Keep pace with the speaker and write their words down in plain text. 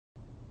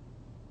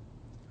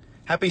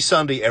Happy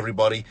Sunday,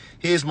 everybody.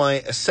 Here's my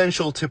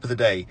essential tip of the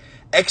day.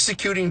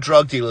 Executing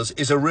drug dealers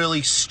is a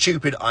really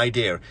stupid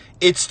idea.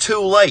 It's too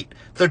late.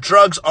 The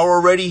drugs are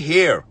already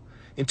here.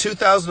 In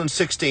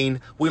 2016,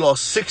 we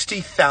lost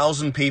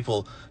 60,000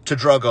 people to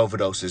drug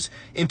overdoses.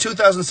 In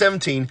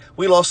 2017,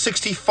 we lost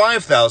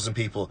 65,000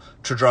 people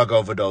to drug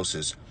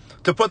overdoses.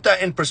 To put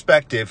that in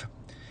perspective,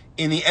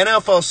 in the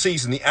NFL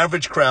season, the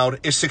average crowd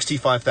is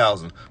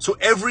 65,000. So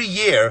every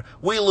year,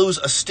 we lose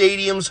a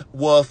stadium's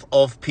worth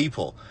of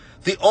people.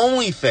 The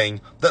only thing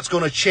that's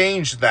going to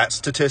change that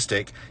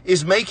statistic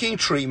is making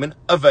treatment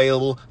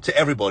available to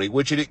everybody,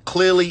 which it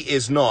clearly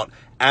is not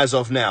as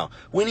of now.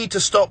 We need to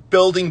stop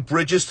building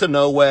bridges to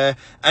nowhere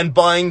and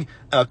buying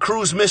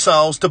cruise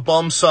missiles to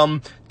bomb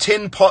some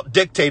tin pot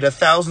dictator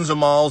thousands of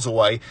miles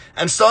away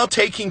and start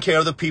taking care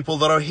of the people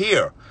that are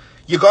here.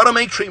 You got to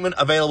make treatment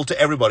available to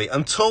everybody.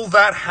 Until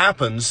that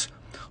happens,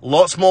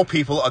 lots more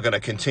people are going to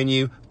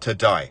continue to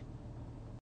die.